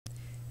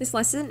This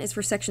lesson is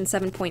for section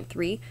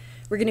 7.3.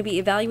 We're going to be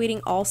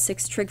evaluating all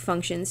 6 trig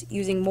functions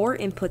using more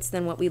inputs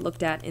than what we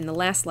looked at in the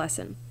last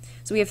lesson.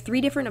 So we have 3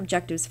 different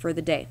objectives for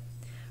the day.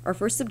 Our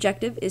first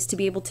objective is to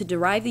be able to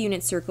derive the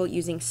unit circle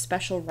using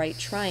special right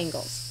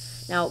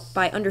triangles. Now,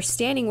 by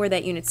understanding where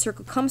that unit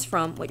circle comes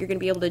from, what you're going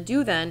to be able to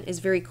do then is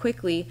very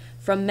quickly,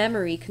 from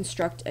memory,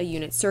 construct a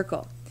unit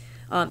circle.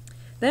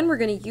 Then we're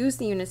going to use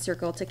the unit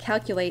circle to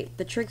calculate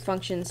the trig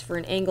functions for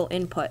an angle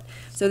input.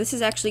 So this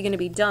is actually going to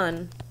be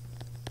done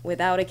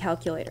without a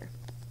calculator.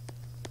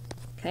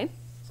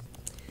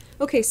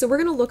 Okay, so we're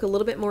going to look a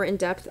little bit more in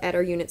depth at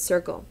our unit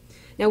circle.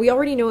 Now we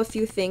already know a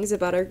few things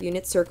about our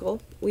unit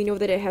circle. We know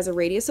that it has a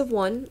radius of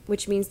 1,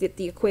 which means that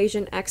the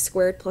equation x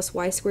squared plus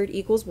y squared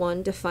equals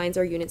 1 defines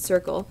our unit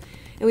circle.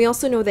 And we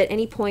also know that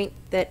any point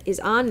that is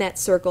on that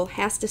circle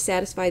has to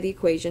satisfy the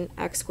equation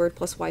x squared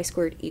plus y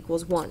squared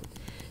equals 1.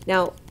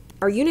 Now,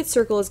 our unit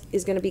circle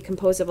is going to be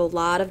composed of a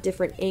lot of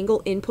different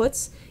angle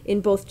inputs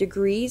in both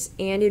degrees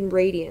and in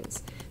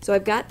radians. So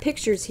I've got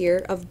pictures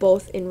here of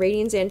both in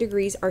radians and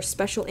degrees are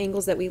special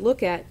angles that we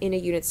look at in a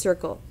unit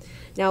circle.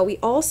 Now we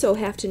also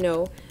have to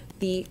know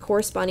the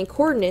corresponding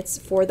coordinates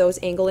for those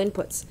angle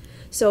inputs.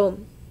 So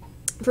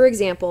for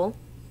example,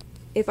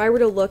 if I were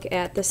to look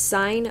at the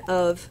sine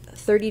of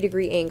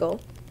 30-degree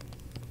angle,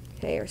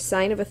 okay, or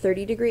sine of a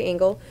 30-degree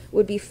angle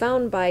would be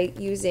found by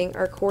using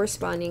our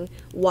corresponding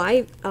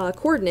y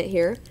coordinate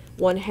here,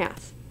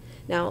 1/2.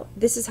 Now,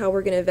 this is how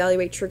we're going to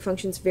evaluate trig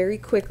functions very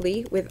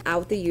quickly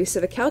without the use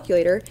of a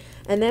calculator,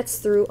 and that's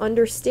through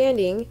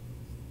understanding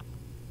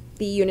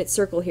the unit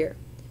circle here.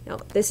 Now,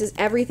 this is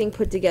everything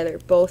put together,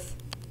 both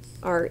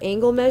our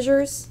angle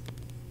measures,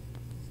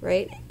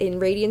 right, in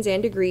radians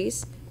and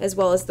degrees, as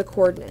well as the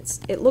coordinates.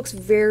 It looks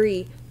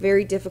very,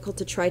 very difficult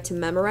to try to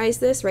memorize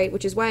this, right,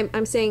 which is why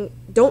I'm saying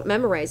don't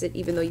memorize it,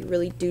 even though you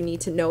really do need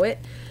to know it.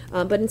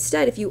 But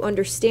instead, if you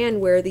understand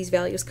where these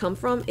values come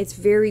from, it's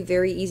very,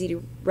 very easy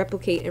to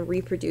replicate and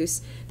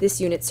reproduce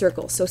this unit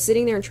circle. So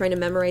sitting there and trying to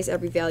memorize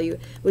every value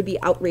would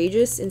be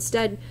outrageous.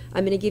 Instead,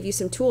 I'm going to give you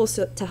some tools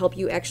to help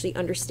you actually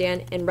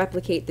understand and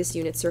replicate this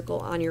unit circle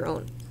on your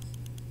own.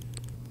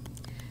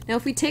 Now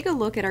if we take a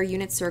look at our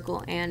unit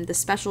circle and the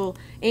special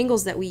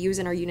angles that we use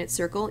in our unit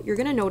circle, you're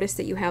going to notice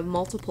that you have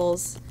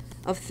multiples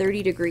of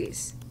 30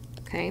 degrees.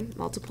 Okay,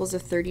 multiples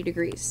of 30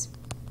 degrees.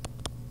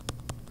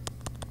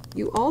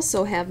 You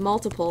also have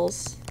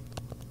multiples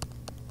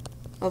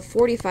of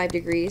 45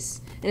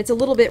 degrees, and it's a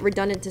little bit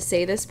redundant to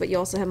say this, but you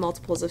also have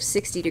multiples of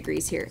 60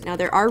 degrees here. Now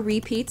there are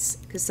repeats,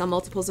 because some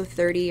multiples of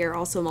 30 are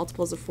also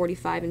multiples of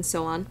 45 and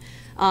so on.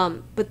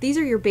 But these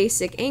are your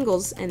basic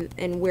angles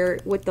and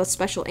what those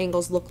special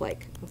angles look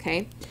like.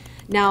 Okay.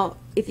 Now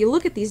if you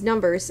look at these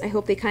numbers, I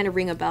hope they kind of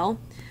ring a bell.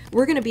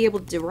 We're going to be able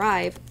to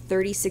derive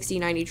 30, 60,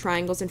 90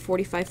 triangles and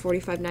 45,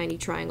 45, 90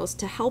 triangles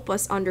to help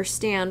us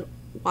understand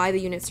why the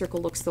unit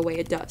circle looks the way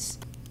it does.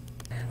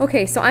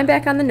 Okay, so I'm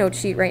back on the note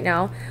sheet right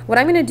now. What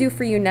I'm going to do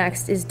for you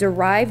next is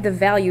derive the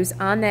values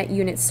on that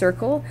unit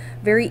circle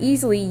very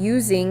easily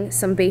using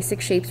some basic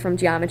shapes from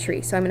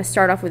geometry. So I'm going to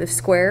start off with a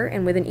square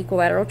and with an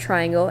equilateral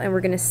triangle, and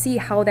we're going to see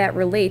how that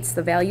relates,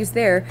 the values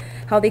there,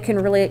 how they can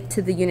relate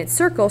to the unit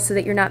circle so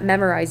that you're not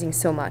memorizing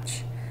so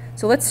much.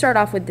 So let's start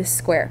off with this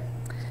square.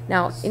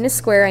 Now, in a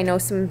square, I know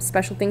some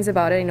special things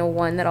about it. I know,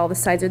 one, that all the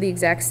sides are the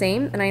exact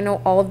same, and I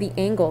know all of the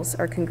angles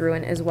are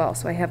congruent as well,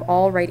 so I have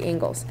all right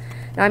angles.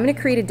 Now I'm going to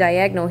create a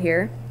diagonal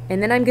here,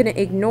 and then I'm going to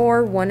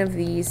ignore one of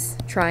these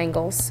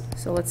triangles.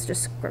 So let's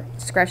just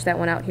scratch that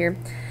one out here.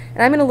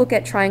 And I'm going to look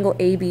at triangle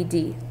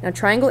ABD. Now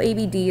triangle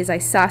ABD is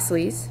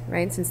isosceles,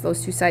 right, since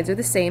those two sides are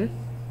the same.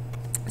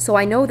 So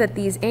I know that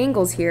these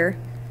angles here,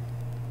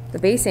 the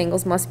base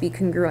angles, must be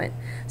congruent.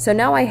 So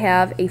now I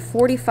have a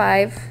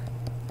 45,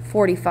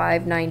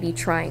 45, 90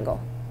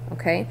 triangle.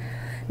 Okay.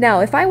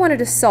 Now if I wanted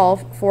to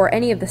solve for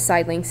any of the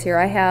side lengths here,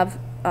 I have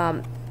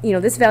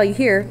this value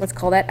here, let's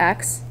call that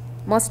x,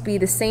 must be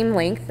the same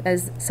length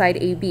as side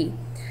AB.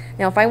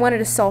 Now if I wanted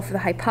to solve for the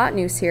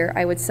hypotenuse here,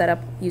 I would set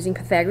up using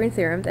Pythagorean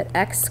theorem that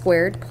x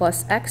squared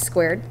plus x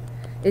squared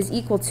is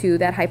equal to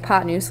that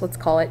hypotenuse, let's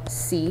call it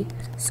c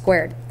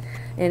squared.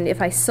 And if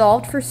I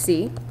solved for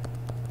c,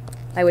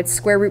 I would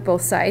square root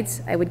both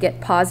sides. I would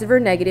get positive or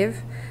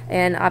negative,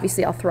 and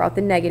obviously I'll throw out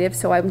the negative,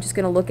 so I'm just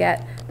going to look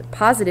at the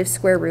positive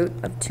square root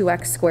of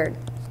 2x squared.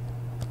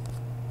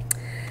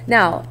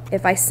 Now,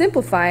 if I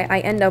simplify,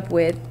 I end up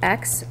with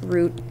x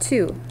root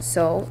 2.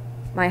 So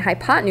my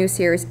hypotenuse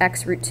here is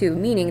x root 2,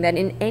 meaning that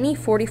in any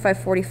 45,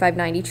 45,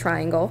 90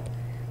 triangle,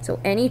 so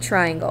any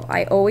triangle,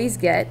 I always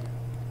get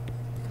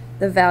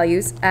the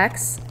values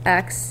x,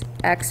 x,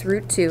 x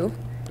root 2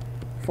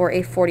 for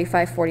a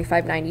 45,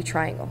 45, 90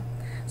 triangle.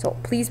 So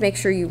please make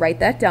sure you write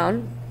that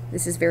down.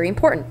 This is very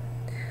important.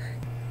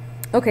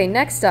 Okay,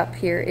 next up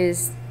here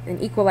is an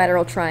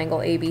equilateral triangle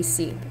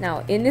ABC.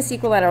 Now in this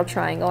equilateral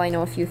triangle I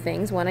know a few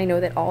things. One, I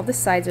know that all the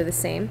sides are the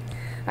same.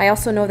 I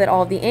also know that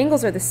all of the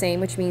angles are the same,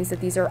 which means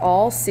that these are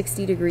all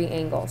 60-degree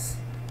angles.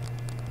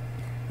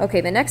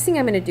 Okay, the next thing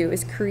I'm going to do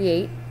is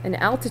create an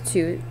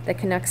altitude that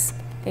connects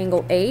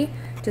angle A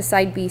to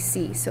side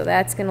BC. So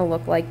that's going to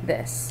look like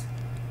this.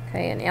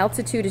 Okay, and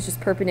altitude is just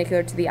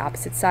perpendicular to the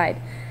opposite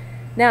side.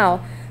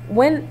 Now,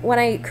 when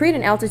I create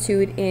an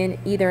altitude in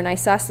either an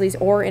isosceles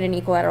or in an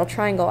equilateral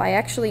triangle, I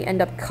actually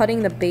end up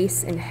cutting the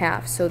base in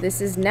half. So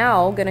this is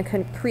now going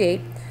to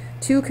create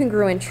two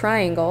congruent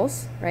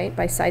triangles, right,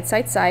 by side,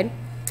 side, side.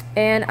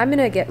 And I'm going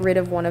to get rid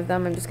of one of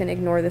them. I'm just going to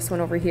ignore this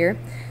one over here.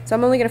 So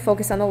I'm only going to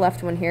focus on the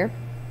left one here.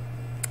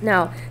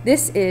 Now,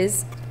 this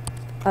is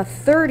a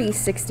 30,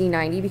 60,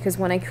 90 because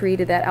when I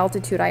created that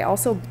altitude, I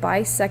also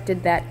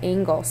bisected that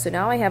angle. So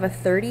now I have a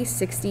 30,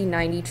 60,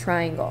 90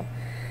 triangle.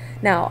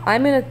 Now,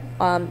 I'm going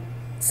to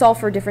solve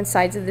for different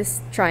sides of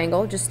this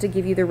triangle just to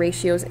give you the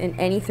ratios in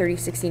any 30,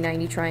 60,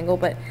 90 triangle,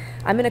 but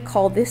I'm going to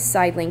call this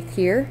side length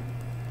here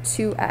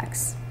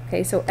 2x.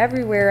 Okay, so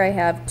everywhere I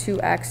have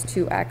 2x,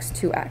 2x,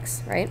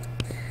 2x, right?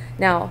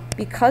 Now,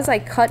 because I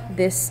cut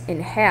this in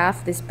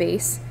half, this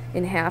base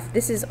in half,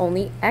 this is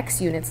only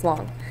x units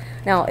long.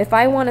 Now, if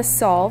I want to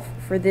solve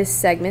for this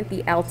segment,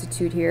 the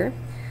altitude here,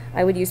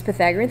 I would use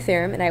Pythagorean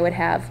theorem, and I would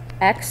have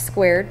x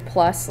squared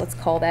plus, let's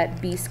call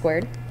that b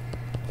squared,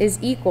 is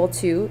equal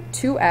to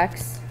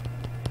 2x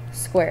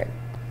squared.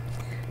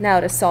 Now,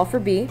 to solve for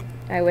b,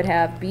 I would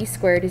have b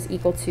squared is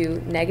equal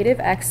to negative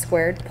x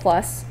squared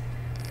plus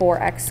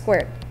 4x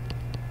squared.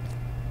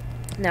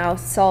 Now,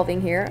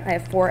 solving here, I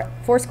have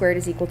 4 squared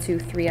is equal to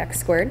 3x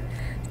squared.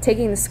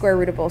 Taking the square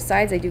root of both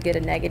sides, I do get a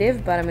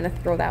negative, but I'm going to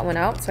throw that one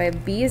out. So I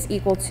have b is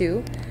equal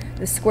to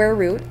the square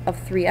root of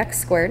 3x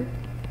squared,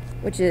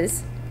 which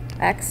is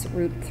x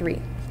root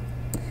 3.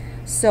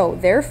 So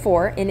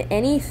therefore, in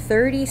any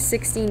 30,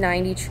 60,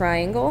 90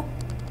 triangle,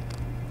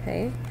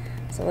 okay,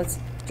 so let's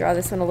draw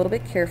this one a little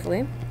bit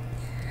carefully.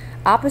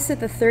 Opposite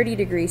the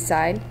 30-degree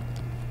side,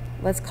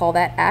 let's call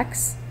that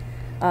x.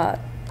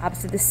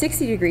 Opposite the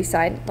 60-degree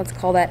side, let's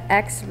call that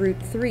x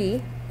root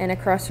 3. And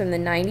across from the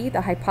 90,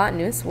 the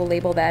hypotenuse, we'll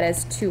label that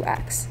as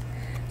 2x.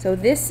 So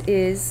this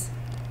is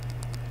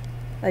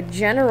a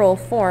general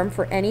form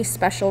for any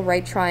special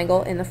right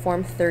triangle in the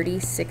form 30,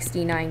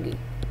 60, 90.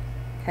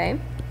 Okay?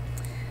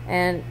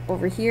 And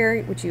over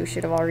here, which you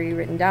should have already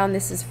written down,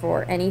 this is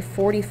for any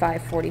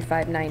 45,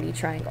 45, 90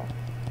 triangle.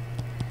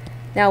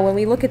 Now, when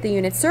we look at the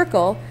unit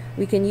circle,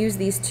 we can use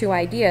these two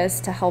ideas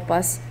to help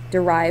us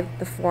derive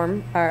the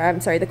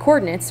the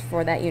coordinates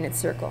for that unit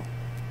circle.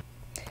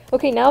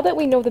 Okay, now that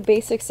we know the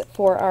basics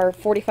for our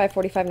 45,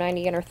 45,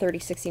 90 and our 30,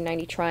 60,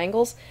 90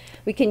 triangles,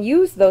 we can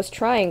use those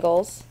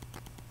triangles,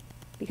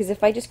 because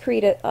if I just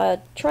create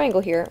a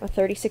triangle here, a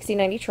 30, 60,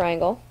 90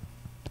 triangle,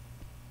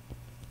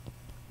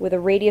 with a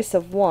radius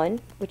of 1,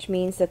 which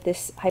means that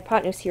this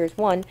hypotenuse here is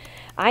 1,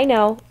 I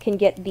now can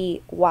get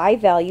the y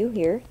value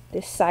here,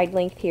 this side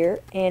length here,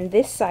 and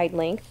this side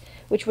length,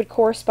 which would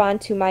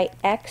correspond to my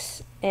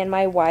x and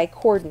my y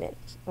coordinate.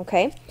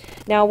 Okay,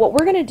 now what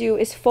we're going to do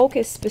is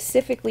focus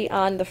specifically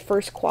on the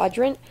first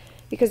quadrant,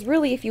 because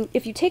really if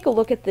you take a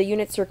look at the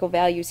unit circle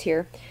values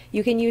here,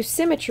 you can use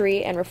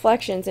symmetry and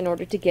reflections in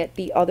order to get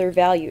the other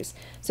values.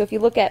 So if you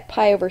look at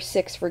pi over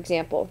 6, for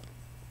example,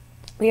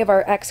 we have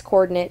our x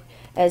coordinate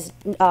as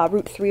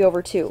root 3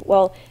 over 2.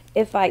 Well,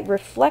 if I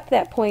reflect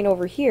that point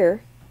over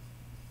here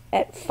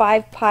at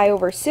 5 pi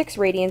over 6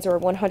 radians, or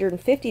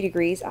 150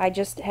 degrees, I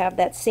just have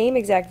that same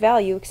exact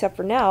value, except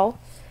for now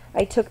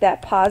I took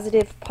that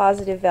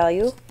positive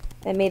value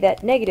and made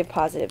that negative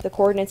positive. The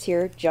coordinates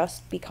here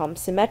just become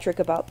symmetric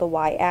about the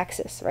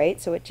y-axis,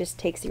 right? So it just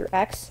takes your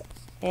x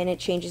and it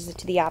changes it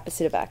to the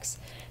opposite of x.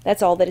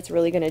 That's all that it's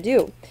really going to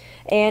do.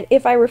 And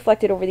if I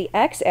reflect it over the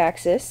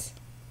x-axis,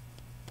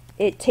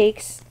 it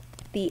takes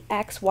the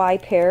x-y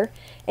pair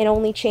and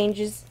only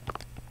changes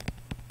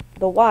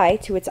the y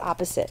to its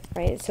opposite,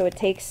 right? So it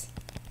takes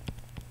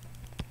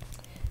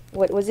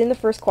what was in the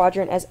first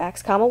quadrant as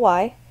x comma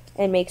y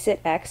and makes it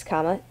x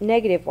comma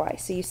negative y.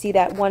 So you see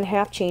that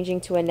 1/2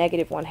 changing to a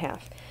negative 1/2.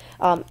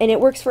 And it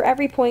works for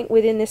every point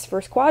within this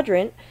first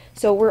quadrant,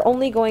 so we're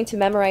only going to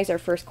memorize our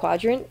first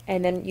quadrant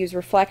and then use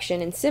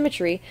reflection and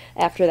symmetry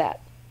after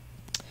that.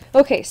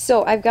 Okay,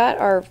 so I've got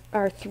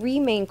our three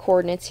main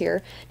coordinates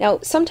here. Now,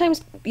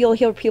 sometimes you'll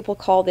hear people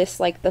call this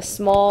like the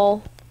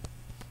small,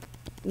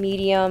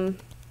 medium,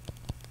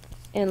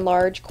 and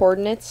large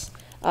coordinates,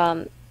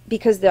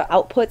 because the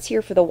outputs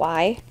here for the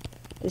y,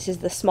 this is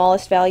the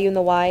smallest value in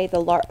the y,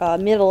 the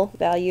middle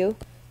value,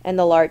 and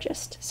the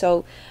largest.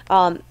 So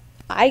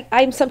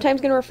I'm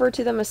sometimes going to refer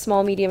to them as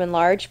small, medium, and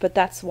large, but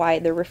that's why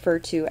they're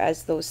referred to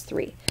as those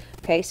three.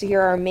 Okay, so here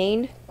are our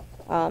main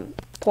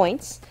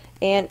points.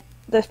 And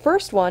the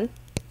first one,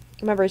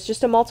 remember, is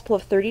just a multiple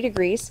of 30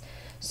 degrees.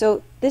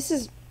 So this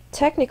is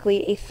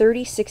technically a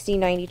 30, 60,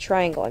 90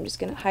 triangle. I'm just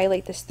going to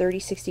highlight this 30,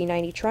 60,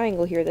 90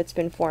 triangle here that's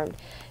been formed.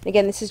 And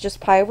again, this is just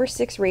pi over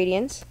 6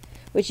 radians,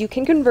 which you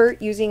can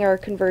convert using our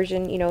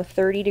conversion,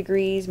 30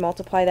 degrees,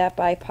 multiply that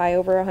by pi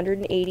over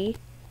 180,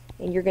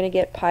 and you're going to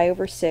get pi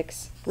over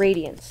 6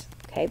 radians.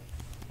 Okay,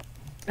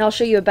 I'll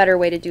show you a better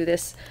way to do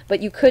this, but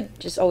you could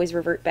just always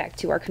revert back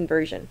to our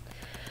conversion.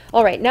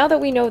 Alright, now that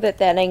we know that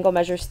that angle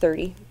measures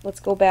 30, let's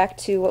go back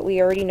to what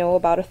we already know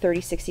about a 30,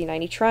 60,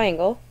 90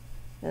 triangle,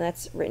 and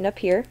that's written up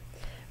here,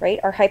 right?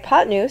 Our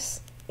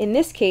hypotenuse in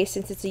this case,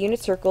 since it's a unit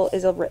circle,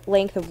 is a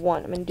length of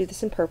 1. I'm going to do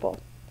this in purple.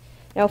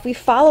 Now if we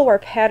follow our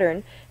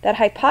pattern, that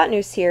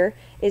hypotenuse here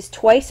is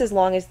twice as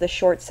long as the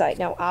short side.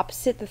 Now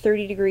opposite the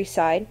 30-degree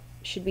side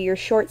should be your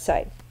short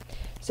side.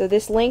 So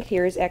this length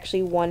here is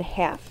actually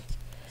 1/2.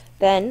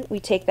 Then we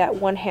take that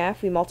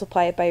 1/2, we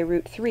multiply it by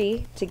root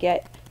 3 to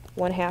get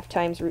 1/2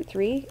 times root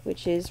 3,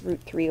 which is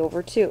root 3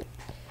 over 2.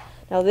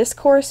 Now this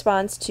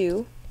corresponds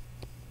to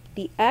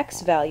the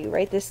x value,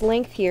 right? This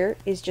length here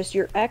is just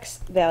your x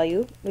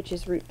value, which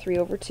is root 3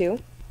 over 2.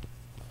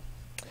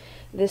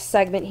 This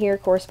segment here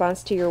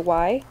corresponds to your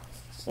y,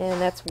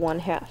 and that's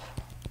 1/2.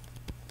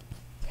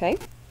 Okay?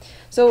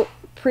 So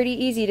pretty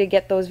easy to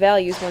get those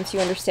values once you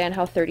understand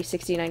how 30,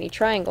 60, 90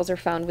 triangles are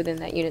found within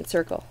that unit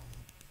circle.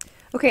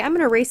 Okay, I'm going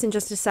to erase in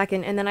just a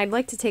second, and then I'd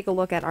like to take a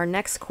look at our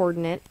next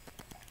coordinate,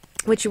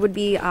 which would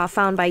be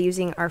found by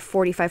using our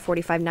 45,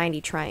 45, 90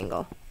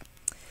 triangle.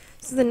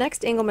 So the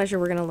next angle measure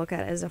we're going to look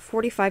at is a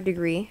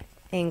 45-degree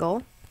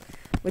angle,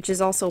 which is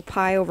also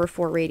pi over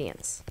 4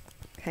 radians.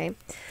 Okay.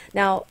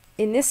 Now,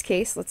 in this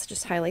case, let's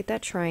just highlight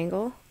that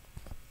triangle.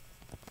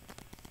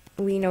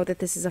 We know that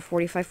this is a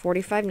 45,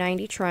 45,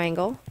 90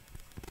 triangle.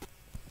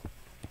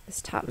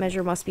 This top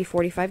measure must be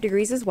 45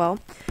 degrees as well.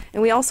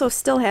 And we also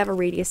still have a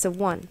radius of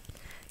 1.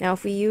 Now,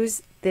 if we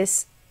use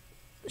this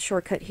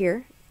shortcut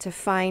here to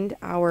find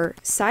our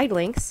side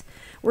lengths,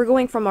 we're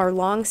going from our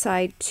long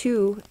side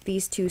to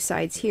these two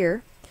sides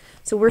here.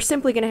 So we're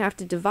simply going to have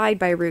to divide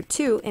by root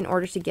 2 in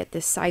order to get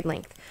this side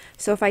length.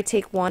 So if I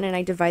take 1 and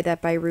I divide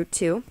that by root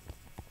 2,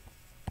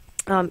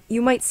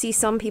 you might see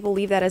some people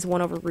leave that as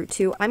 1 over root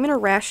 2. I'm going to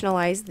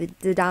rationalize the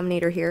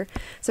denominator here.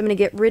 So I'm going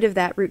to get rid of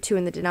that root 2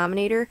 in the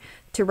denominator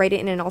to write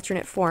it in an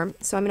alternate form.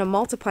 So I'm going to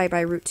multiply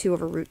by root 2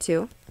 over root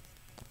 2.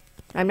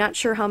 I'm not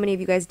sure how many of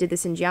you guys did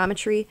this in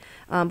geometry,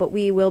 but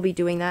we will be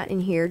doing that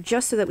in here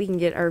just so that we can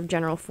get our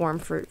general form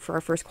for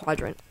our first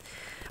quadrant.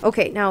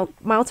 Okay, now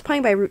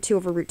multiplying by root 2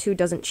 over root 2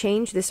 doesn't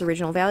change this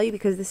original value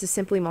because this is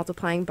simply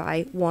multiplying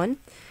by 1.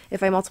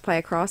 If I multiply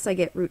across, I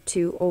get root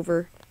 2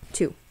 over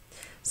 2.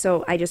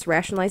 So I just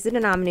rationalize the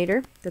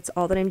denominator. That's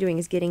all that I'm doing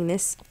is getting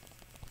this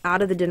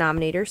out of the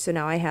denominator. So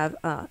now I have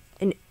a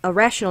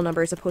rational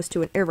number as opposed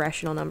to an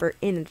irrational number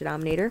in the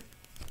denominator.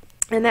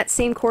 And that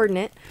same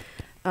coordinate,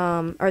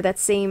 or that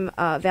same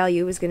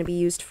value is going to be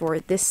used for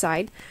this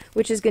side,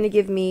 which is going to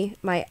give me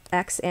my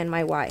x and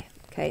my y.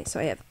 Okay, so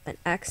I have an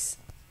x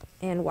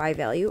and y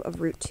value of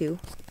root 2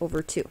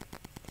 over 2.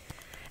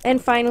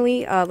 And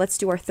finally, let's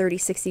do our 30,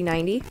 60,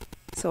 90.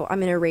 So I'm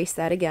going to erase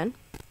that again.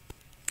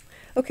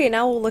 Okay,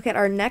 now we'll look at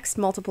our next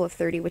multiple of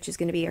 30, which is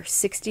going to be our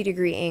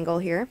 60-degree angle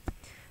here.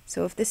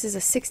 So if this is a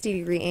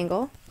 60-degree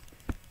angle,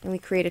 and we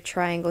create a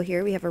triangle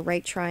here, we have a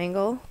right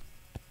triangle,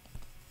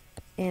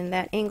 and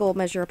that angle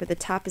measure up at the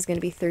top is going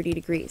to be 30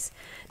 degrees.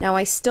 Now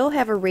I still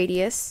have a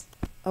radius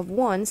of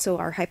 1, so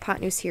our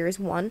hypotenuse here is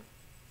 1.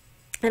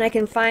 And I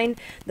can find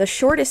the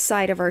shortest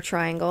side of our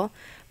triangle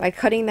by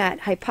cutting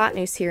that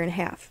hypotenuse here in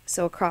half.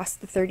 So across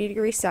the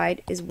 30-degree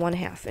side is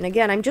 1/2. And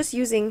again, I'm just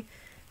using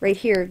right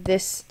here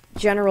this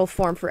general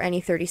form for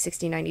any 30,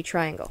 60, 90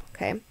 triangle.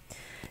 Okay.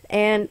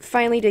 And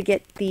finally, to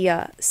get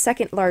the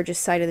second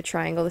largest side of the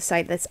triangle, the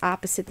side that's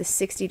opposite the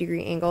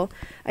 60-degree angle,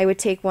 I would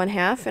take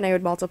 1/2 and I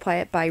would multiply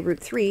it by root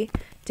 3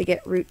 to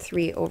get root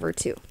 3 over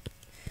 2.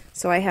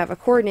 So I have a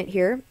coordinate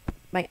here.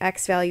 My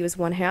x value is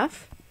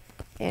 1/2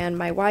 and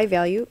my y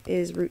value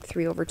is root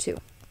 3 over 2.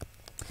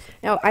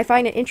 Now I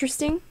find it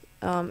interesting,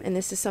 and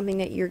this is something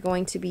that you're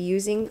going to be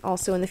using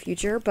also in the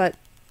future, but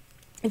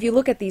if you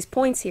look at these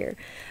points here,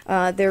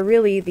 they're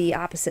really the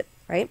opposite,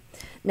 right?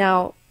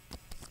 Now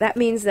that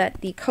means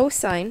that the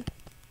cosine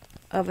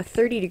of a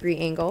 30-degree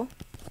angle,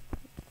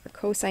 or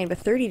cosine of a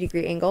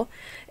 30-degree angle,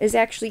 is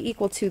actually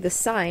equal to the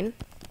sine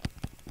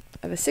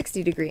of a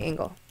 60-degree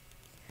angle.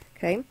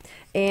 Okay?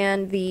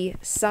 And the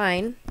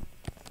sine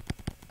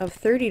of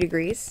 30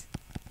 degrees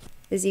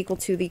is equal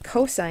to the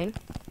cosine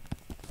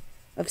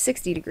of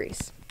 60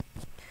 degrees.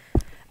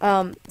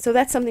 So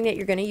that's something that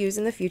you're going to use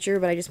in the future,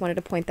 but I just wanted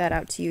to point that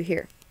out to you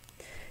here.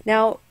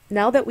 Now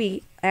that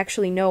we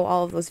actually know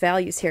all of those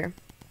values here,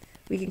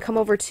 we can come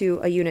over to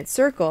a unit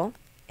circle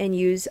and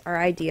use our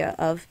idea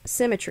of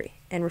symmetry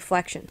and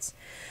reflections.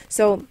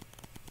 So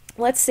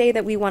let's say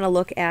that we want to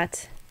look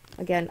at,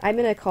 again, I'm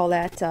going to call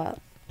that,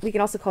 we can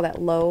also call that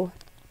low,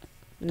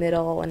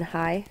 middle, and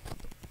high.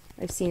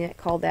 I've seen it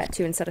called that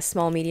too instead of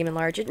small, medium, and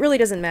large. It really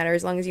doesn't matter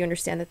as long as you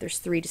understand that there's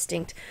 3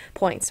 distinct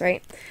points,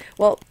 right?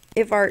 Well,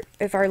 if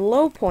our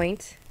low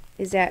point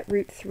is at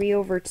root 3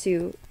 over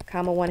 2,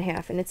 comma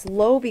 1/2, and it's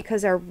low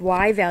because our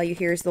y value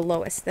here is the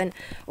lowest, then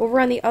over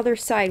on the other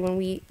side, when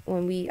we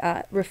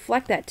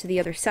reflect that to the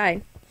other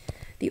side,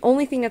 the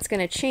only thing that's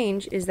going to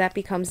change is that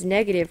becomes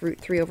negative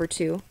root 3 over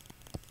 2,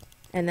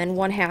 and then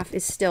 1/2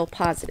 is still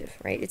positive,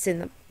 right? It's in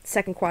the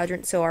second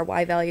quadrant, so our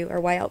y value,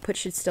 our y output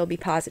should still be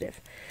positive.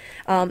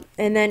 And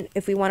then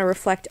if we want to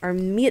reflect our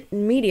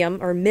medium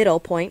or middle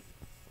point,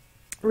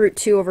 root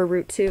 2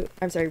 over 2,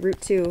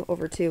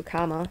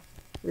 comma,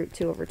 root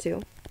 2 over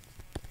 2.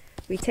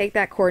 We take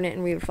that coordinate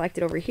and we reflect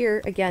it over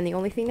here. Again, the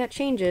only thing that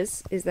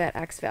changes is that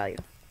x value.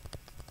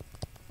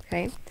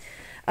 Okay.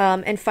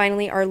 And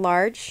finally, our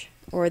large,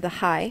 or the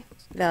high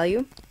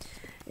value,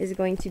 is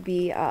going to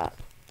be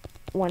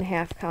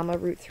 1/2 comma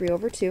root 3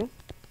 over 2.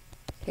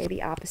 Okay,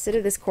 the opposite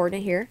of this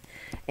coordinate here.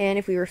 And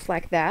if we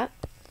reflect that,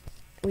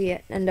 we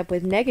end up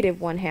with negative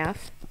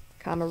 1/2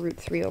 comma root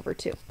 3 over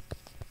 2.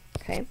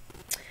 Okay.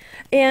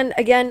 And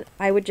again,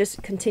 I would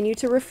just continue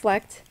to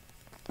reflect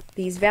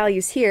these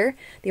values here.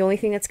 The only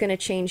thing that's going to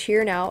change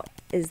here now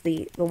is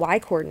the y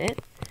coordinate.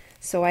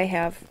 So I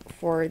have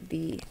for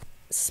the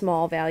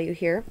small value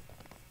here,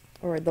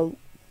 or the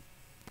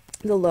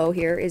low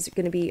here, is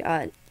going to be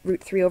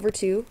root 3 over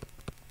 2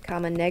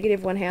 comma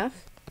negative 1/2.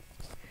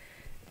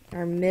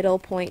 Our middle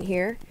point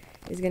here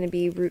is going to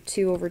be root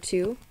 2 over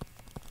 2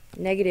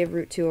 negative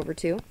root 2 over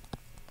 2.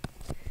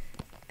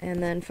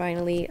 And then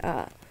finally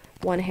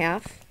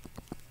 1/2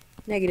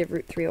 negative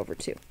root 3 over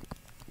 2.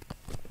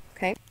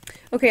 Okay.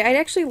 Okay, I'd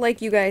actually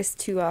like you guys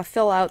to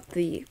fill out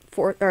the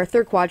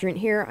third quadrant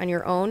here on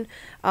your own.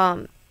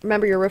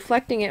 Remember, you're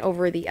reflecting it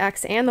over the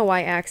x and the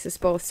y axis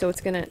both, so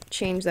it's going to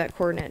change that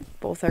coordinate.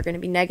 Both are going to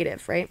be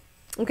negative, right?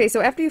 Okay,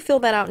 so after you fill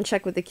that out and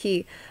check with the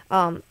key,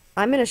 I'm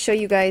going to show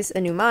you guys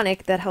a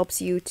mnemonic that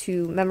helps you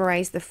to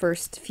memorize the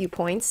first few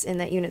points in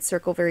that unit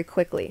circle very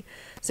quickly.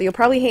 So you'll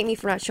probably hate me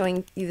for not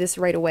showing you this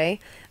right away,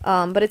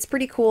 but it's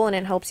pretty cool and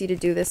it helps you to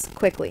do this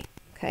quickly.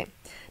 Okay.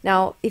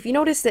 Now, if you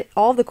notice that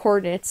all the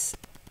coordinates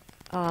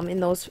in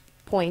those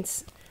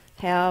points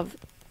have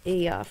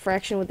a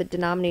fraction with a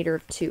denominator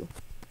of 2.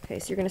 Okay,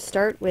 so you're going to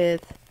start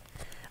with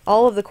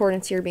all of the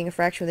coordinates here being a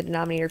fraction with a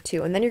denominator of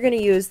 2, and then you're going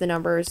to use the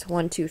numbers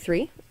 1, 2,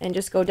 3, and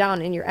just go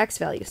down in your x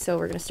values. So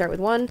we're going to start with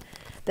 1,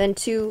 then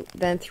 2,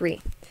 then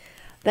 3.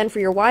 Then for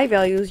your y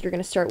values, you're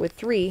going to start with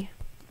 3,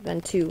 then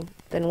 2,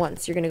 then 1.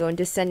 So you're going to go in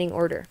descending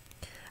order.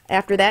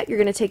 After that, you're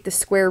going to take the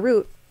square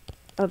root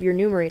of your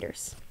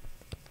numerators.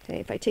 Okay,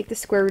 if I take the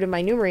square root of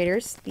my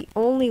numerators, the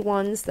only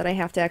ones that I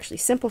have to actually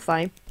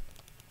simplify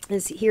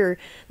is here,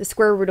 the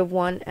square root of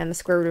 1 and the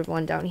square root of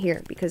 1 down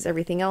here, because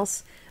everything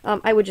else,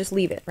 I would just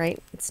leave it, right?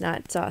 It's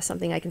not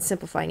something I can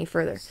simplify any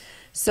further.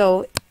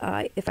 So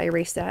if I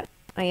erase that,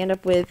 I end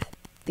up with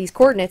these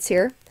coordinates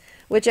here,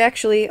 which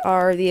actually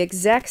are the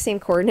exact same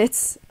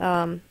coordinates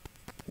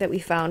that we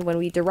found when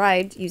we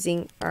derived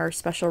using our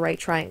special right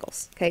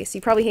triangles. Okay, so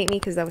you probably hate me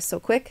because that was so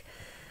quick.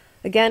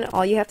 Again,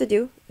 all you have to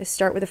do is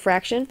start with a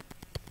fraction.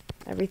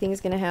 Everything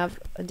is going to have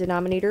a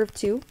denominator of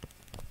 2.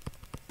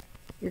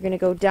 You're going to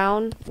go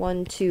down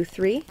 1, 2,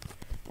 3,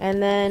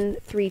 and then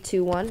 3,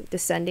 2, 1,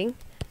 descending,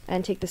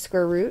 and take the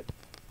square root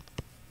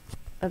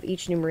of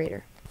each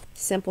numerator.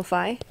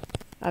 Simplify.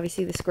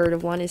 Obviously, the square root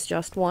of 1 is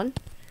just 1.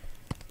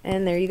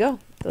 And there you go.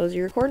 Those are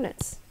your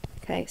coordinates.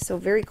 Okay, so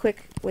very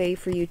quick way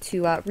for you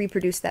to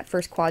reproduce that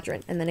first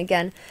quadrant. And then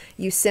again,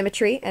 use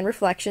symmetry and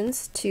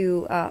reflections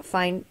to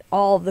find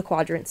all of the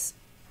quadrants.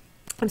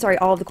 I'm sorry,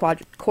 all of the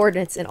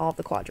coordinates in all of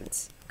the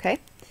quadrants. Okay?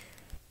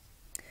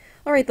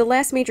 All right, the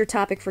last major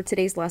topic for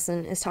today's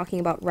lesson is talking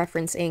about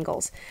reference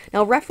angles.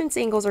 Now, reference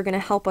angles are going to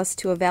help us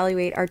to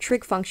evaluate our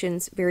trig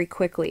functions very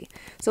quickly.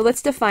 So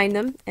let's define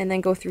them and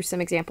then go through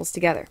some examples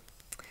together.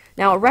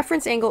 Now, a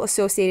reference angle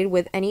associated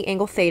with any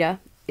angle theta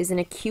is an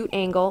acute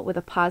angle with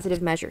a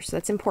positive measure. So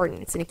that's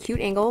important. It's an acute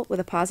angle with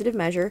a positive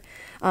measure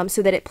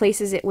so that it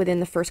places it within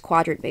the first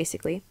quadrant,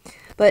 basically.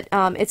 But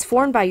it's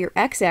formed by your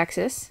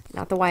x-axis,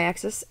 not the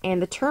y-axis,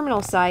 and the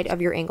terminal side of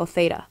your angle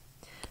theta.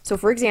 So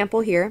for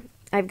example, here,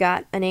 I've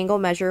got an angle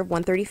measure of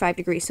 135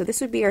 degrees. So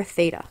this would be our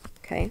theta.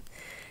 Okay.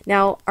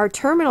 Now, our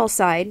terminal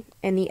side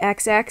and the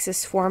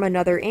x-axis form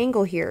another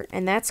angle here,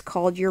 and that's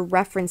called your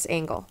reference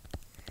angle.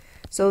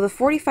 So the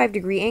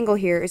 45-degree angle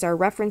here is our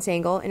reference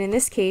angle, and in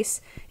this case,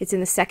 it's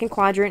in the second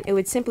quadrant. It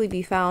would simply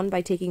be found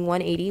by taking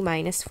 180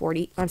 minus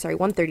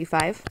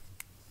 135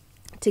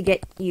 to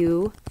get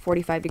you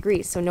 45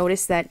 degrees. So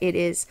notice that it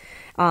is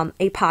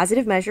a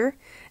positive measure,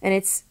 and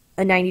it's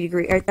a 90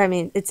 degree,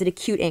 it's an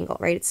acute angle,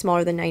 right? It's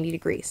smaller than 90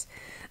 degrees.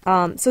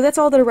 So that's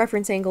all that a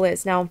reference angle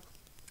is. Now,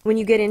 when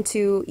you get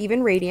into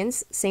even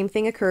radians, same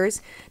thing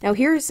occurs. Now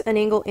here's an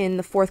angle in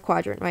the fourth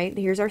quadrant, right?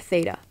 Here's our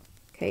theta.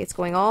 Okay, it's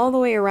going all the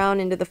way around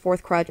into the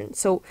fourth quadrant.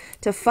 So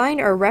to find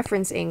our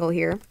reference angle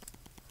here,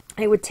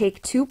 I would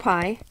take 2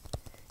 pi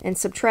and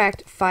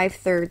subtract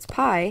 5/3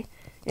 pi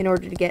in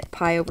order to get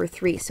pi over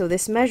 3. So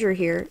this measure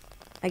here,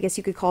 I guess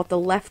you could call it the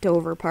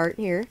leftover part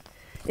here,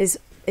 is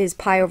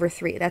pi over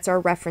 3. That's our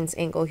reference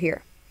angle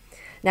here.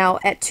 Now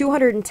at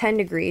 210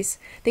 degrees,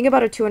 think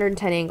about a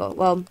 210 angle.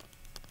 Well,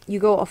 you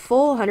go a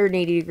full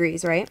 180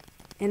 degrees, right?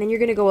 And then you're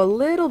going to go a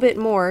little bit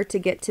more to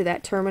get to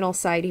that terminal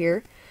side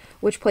here,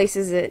 which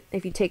places it,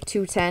 if you take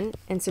 210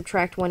 and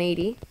subtract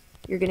 180,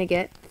 you're going to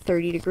get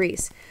 30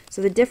 degrees.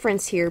 So the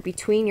difference here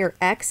between your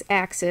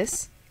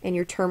x-axis and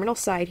your terminal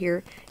side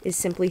here is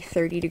simply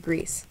 30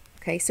 degrees.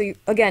 Okay, so you,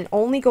 again,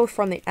 only go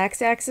from the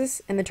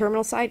x-axis and the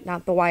terminal side,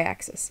 not the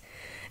y-axis.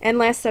 And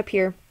last step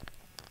here,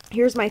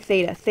 here's my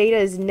theta. Theta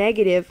is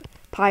negative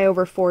pi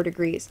over 4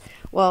 degrees.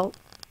 Well,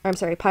 I'm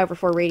sorry, pi over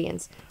 4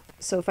 radians.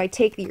 So if I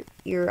take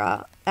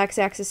your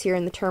x-axis here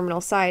and the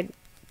terminal side,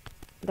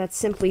 that's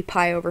simply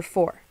pi over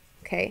 4.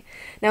 Okay,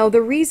 now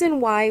the reason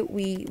why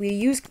we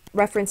use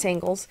reference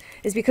angles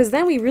is because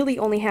then we really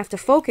only have to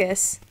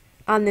focus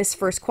on this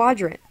first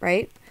quadrant,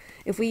 right?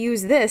 If we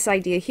use this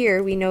idea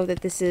here, we know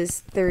that this is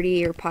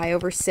 30 or pi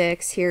over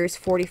 6, here's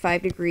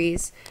 45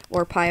 degrees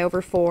or pi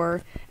over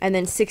 4, and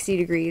then 60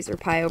 degrees or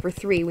pi over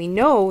 3. We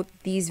know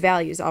these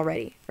values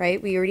already,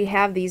 right? We already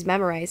have these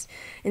memorized.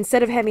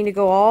 Instead of having to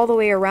go all the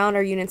way around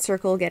our unit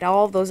circle, get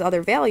all of those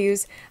other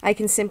values, I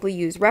can simply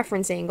use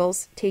reference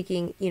angles,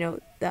 taking, you know,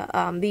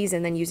 these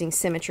and then using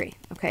symmetry.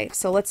 Okay,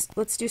 so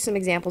let's do some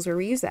examples where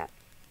we use that.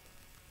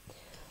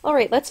 All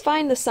right, let's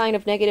find the sine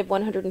of negative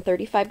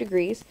 135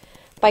 degrees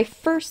by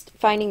first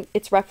finding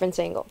its reference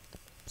angle.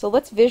 So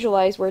let's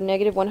visualize where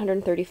negative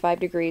 135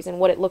 degrees and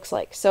what it looks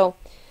like. So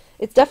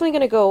it's definitely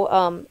going to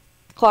go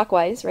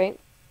clockwise, right?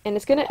 And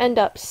it's going to end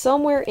up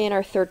somewhere in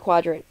our third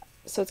quadrant.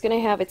 So it's going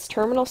to have its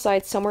terminal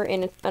side somewhere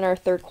in our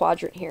third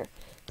quadrant here.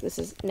 This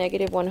is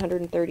negative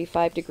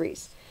 135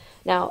 degrees.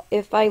 Now,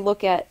 if I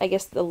look at, I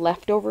guess, the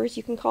leftovers,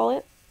 you can call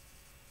it,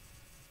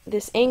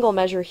 this angle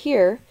measure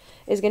here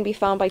is going to be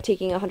found by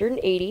taking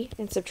 180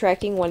 and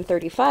subtracting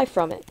 135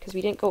 from it, because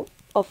we didn't go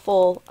a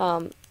full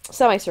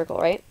semicircle,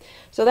 right?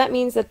 So that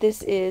means that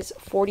this is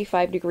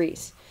 45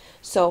 degrees.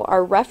 So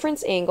our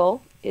reference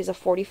angle is a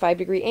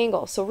 45-degree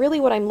angle. So really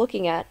what I'm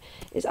looking at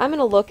is I'm going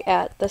to look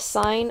at the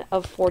sine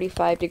of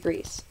 45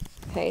 degrees.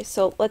 Okay,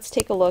 so let's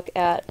take a look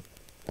at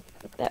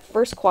that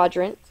first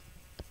quadrant.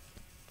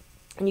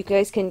 And you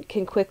guys can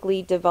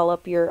quickly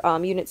develop your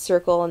unit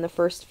circle in the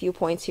first few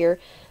points here.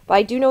 But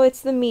I do know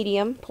it's the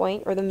medium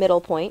point, or the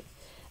middle point.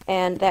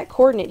 And that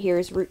coordinate here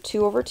is root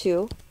 2 over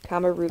 2,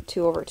 comma root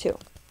 2 over 2.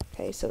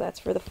 Okay, so that's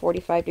for the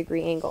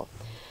 45-degree angle.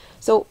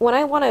 So when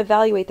I want to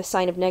evaluate the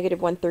sine of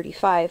negative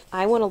 135,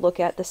 I want to look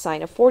at the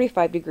sine of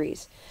 45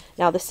 degrees.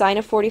 Now the sine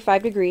of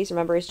 45 degrees,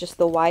 remember, is just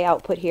the y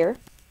output here.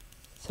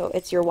 So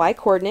it's your y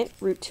coordinate,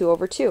 root 2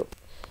 over 2.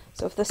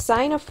 So if the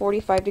sine of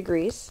 45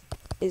 degrees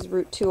is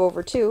root 2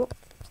 over 2,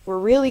 we're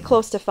really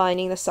close to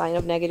finding the sine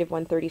of negative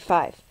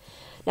 135.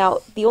 Now,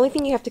 the only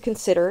thing you have to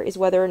consider is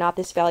whether or not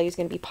this value is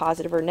going to be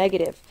positive or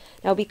negative.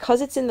 Now,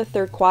 because it's in the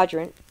third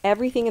quadrant,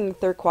 everything in the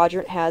third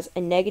quadrant has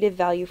a negative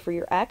value for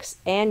your x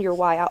and your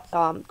y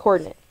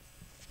coordinate.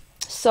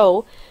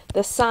 So,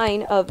 the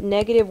sine of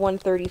negative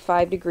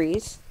 135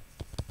 degrees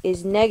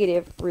is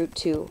negative root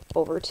 2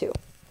 over 2.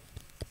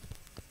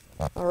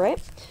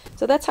 Alright,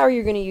 so that's how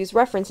you're going to use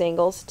reference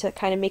angles to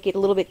kind of make it a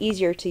little bit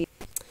easier to use.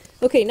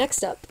 Okay,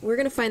 next up, we're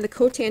going to find the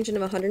cotangent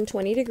of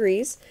 120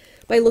 degrees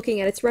by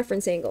looking at its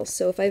reference angle.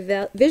 So if I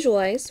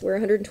visualize where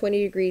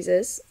 120 degrees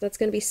is, that's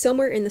going to be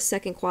somewhere in the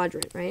second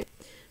quadrant, right?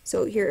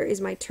 So here is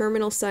my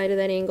terminal side of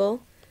that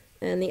angle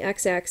and the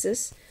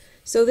x-axis.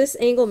 So this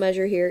angle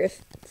measure here, if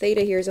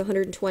theta here is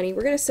 120,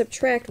 we're going to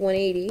subtract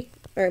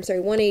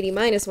 180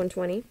 minus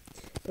 120, and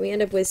we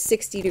end up with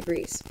 60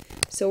 degrees.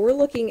 So we're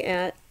looking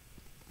at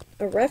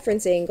a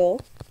reference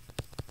angle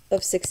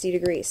of 60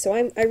 degrees. So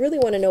I really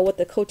want to know what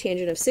the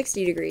cotangent of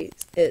 60 degrees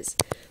is.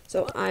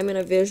 So I'm going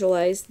to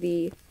visualize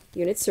the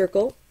unit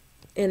circle,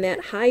 and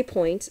that high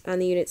point on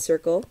the unit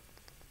circle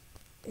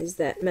is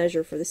that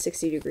measure for the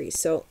 60 degrees.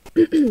 So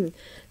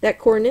that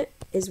coordinate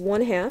is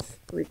 1/2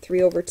 root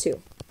 3 over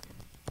 2.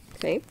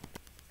 Okay.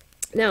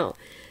 Now,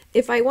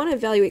 if I want to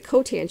evaluate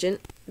cotangent,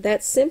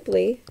 that's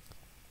simply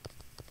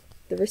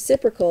the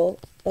reciprocal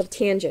of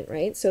tangent,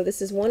 right? So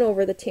this is 1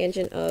 over the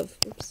tangent of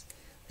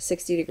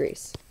 60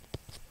 degrees.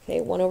 Okay,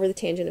 1 over the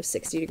tangent of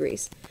 60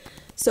 degrees.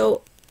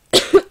 So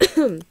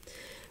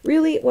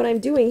really what I'm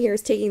doing here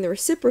is taking the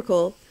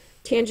reciprocal.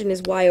 Tangent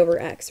is y over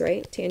x,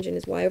 right? Tangent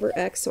is y over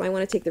x, so I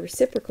want to take the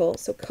reciprocal.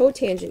 So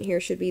cotangent here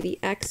should be the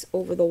x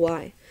over the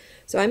y.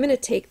 So I'm going to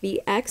take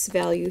the x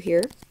value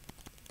here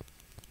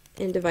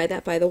and divide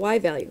that by the y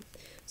value.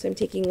 So I'm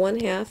taking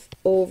 1/2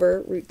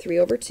 over root 3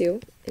 over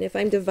 2. And if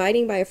I'm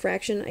dividing by a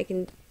fraction, I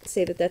can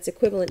say that that's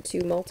equivalent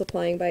to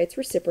multiplying by its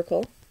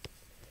reciprocal.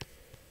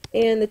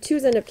 And the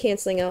 2's end up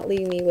canceling out,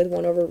 leaving me with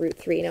 1 over root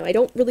 3. Now, I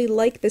don't really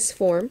like this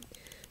form,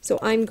 so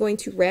I'm going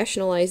to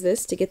rationalize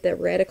this to get that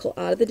radical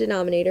out of the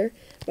denominator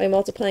by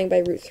multiplying by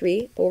root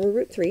 3 over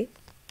root 3.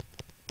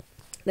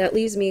 That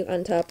leaves me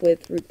on top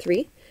with root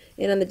 3.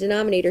 And on the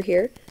denominator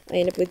here, I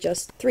end up with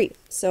just 3.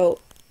 So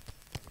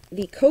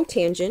the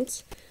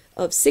cotangent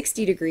of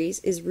 60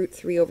 degrees is root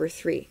 3 over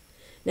 3.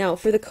 Now,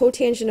 for the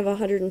cotangent of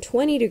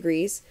 120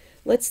 degrees,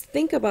 let's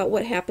think about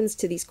what happens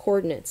to these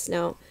coordinates.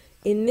 Now,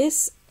 in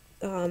this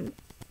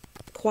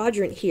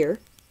quadrant here,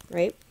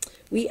 right,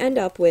 we end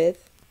up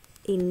with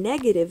a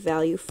negative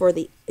value for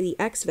the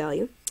x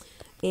value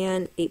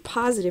and a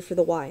positive for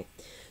the y.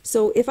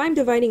 So if I'm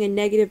dividing a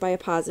negative by a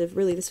positive,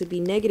 really this would be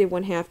negative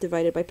 1/2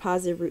 divided by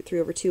positive root 3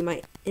 over 2.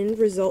 My end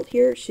result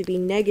here should be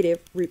negative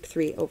root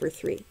 3 over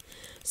 3.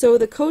 So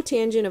the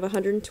cotangent of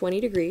 120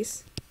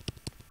 degrees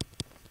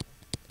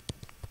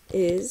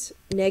is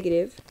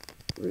negative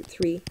root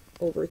 3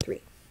 over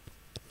 3.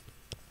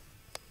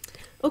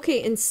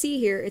 Okay, in C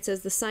here, it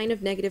says the sine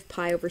of negative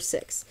pi over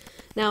 6.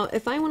 Now,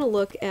 if I want to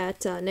look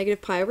at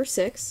negative pi over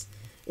 6,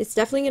 it's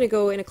definitely going to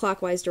go in a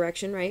clockwise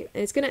direction, right?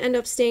 And it's going to end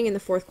up staying in the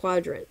fourth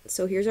quadrant.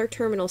 So here's our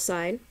terminal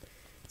side,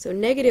 So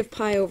negative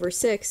pi over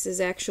 6 is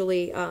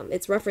actually,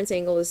 its reference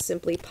angle is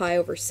simply pi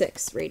over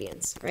 6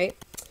 radians, right?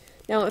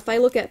 Now if I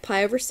look at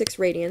pi over 6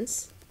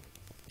 radians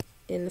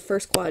in the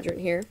first quadrant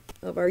here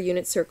of our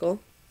unit circle,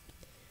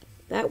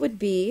 that would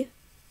be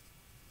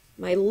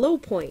my low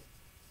point,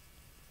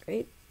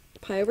 right?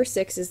 Pi over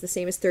 6 is the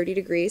same as 30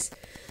 degrees.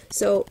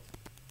 So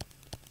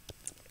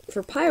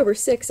for pi over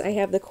 6, I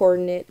have the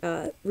coordinate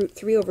root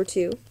 3 over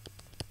 2,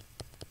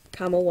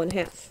 comma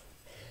 1/2.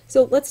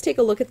 So let's take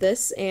a look at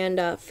this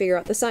and figure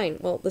out the sign.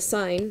 Well, the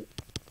sign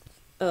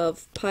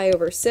of pi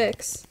over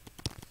 6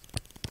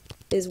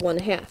 is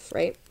 1/2,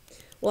 right?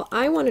 Well,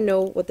 I want to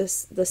know what the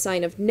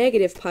sign of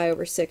negative pi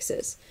over 6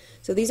 is.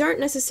 So these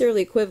aren't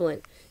necessarily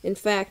equivalent. In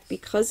fact,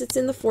 because it's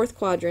in the fourth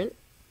quadrant,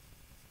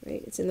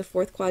 right? It's in the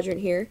fourth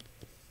quadrant here.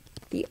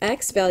 The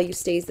x value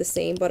stays the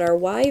same, but our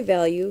y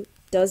value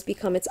does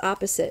become its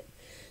opposite.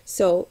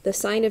 So the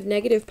sign of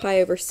negative pi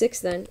over 6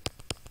 then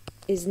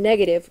is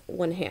negative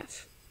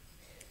 1/2.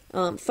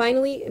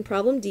 Finally, in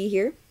problem D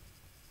here,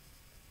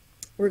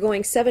 we're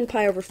going 7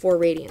 pi over 4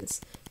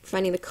 radians. We're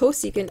finding the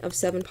cosecant of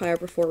 7 pi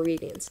over 4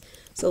 radians.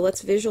 So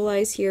let's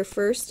visualize here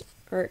first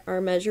our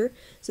measure.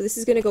 So this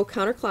is going to go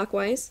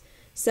counterclockwise.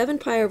 7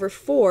 pi over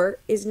 4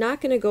 is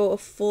not going to go a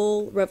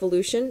full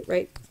revolution,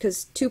 right?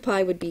 Because 2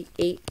 pi would be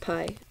 8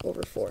 pi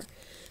over 4.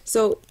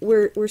 So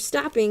we're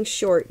stopping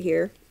short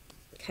here,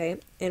 okay?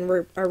 And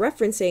our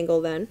reference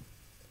angle then,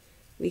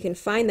 we can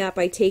find that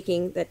by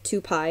taking that 2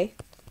 pi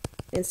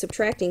and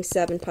subtracting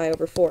 7 pi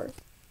over 4.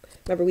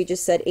 Remember, we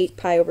just said 8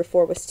 pi over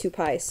 4 was 2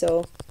 pi,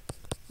 so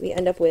we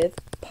end up with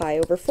pi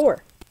over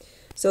 4.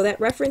 So that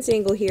reference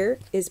angle here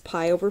is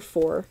pi over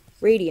 4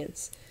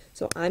 radians.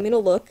 So I'm going to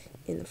look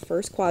in the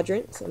first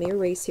quadrant. So let me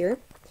erase here.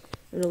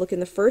 I'm going to look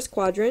in the first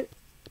quadrant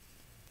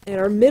at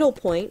our middle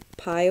point,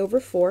 pi over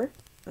 4,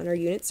 on our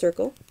unit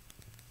circle.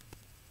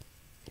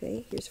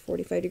 Okay, here's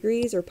 45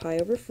 degrees, or pi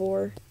over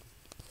 4.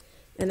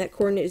 And that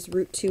coordinate is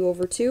root 2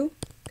 over 2,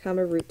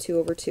 comma root 2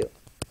 over 2.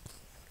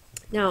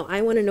 Now,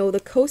 I want to know the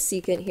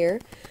cosecant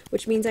here,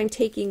 which means I'm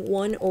taking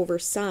 1 over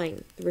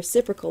sine, the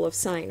reciprocal of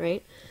sine,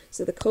 right?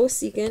 So the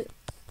cosecant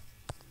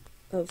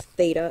of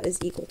theta is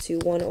equal to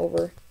 1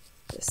 over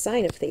the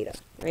sine of theta,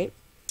 right?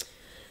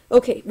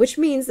 Okay, which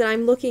means that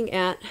I'm looking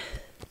at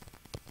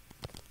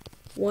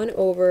 1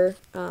 over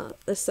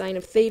the sine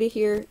of theta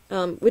here,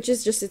 which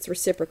is just its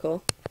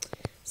reciprocal.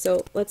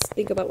 So let's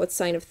think about what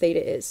sine of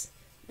theta is.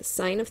 The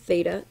sine of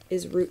theta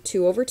is root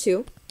 2 over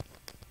 2.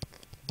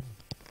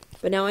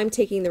 But now I'm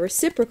taking the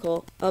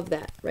reciprocal of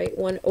that, right?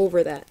 1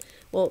 over that.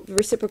 Well, the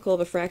reciprocal of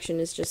a fraction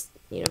is just,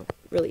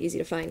 really easy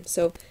to find.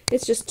 So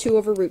it's just 2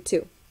 over root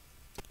 2.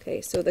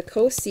 Okay, so the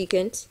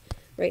cosecant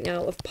right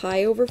now of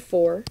pi over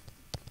 4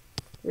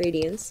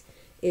 radians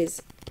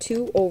is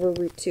 2 over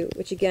root 2,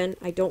 which again,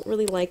 I don't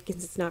really like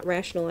because it's not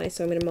rationalized,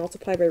 so I'm going to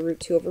multiply by root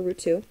 2 over root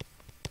 2.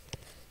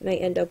 And I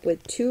end up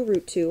with 2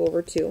 root 2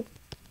 over 2.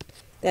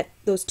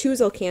 Those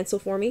 2's will cancel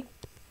for me,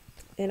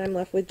 and I'm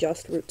left with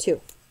just root 2.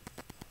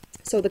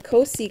 So the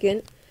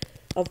cosecant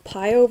of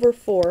pi over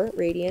 4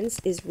 radians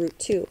is root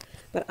 2.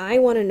 But I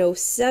want to know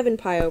 7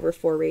 pi over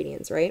 4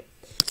 radians, right?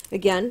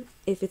 Again,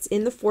 if it's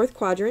in the fourth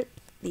quadrant,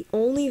 the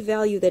only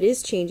value that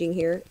is changing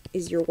here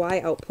is your y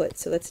output.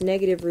 So that's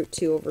negative root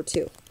 2 over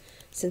 2.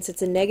 Since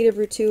it's a negative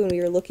root 2 and we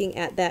are looking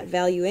at that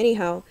value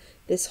anyhow,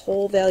 this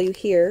whole value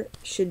here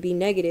should be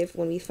negative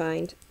when we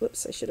find,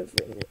 whoops, I should have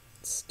written it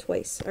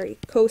twice. All right,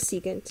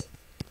 cosecant,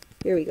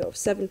 here we go,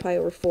 7 pi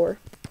over 4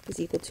 is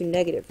equal to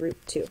negative root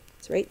 2.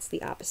 That's right, it's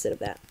the opposite of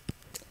that.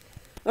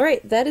 All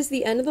right, that is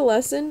the end of the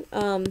lesson.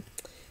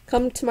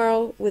 Come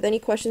tomorrow with any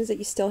questions that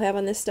you still have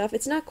on this stuff.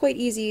 It's not quite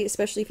easy,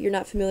 especially if you're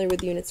not familiar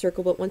with the unit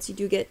circle, but once you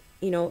do get,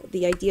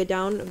 the idea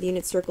down of the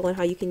unit circle and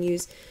how you can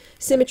use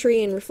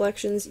symmetry and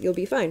reflections, you'll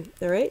be fine.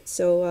 All right,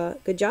 so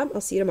good job.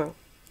 I'll see you tomorrow.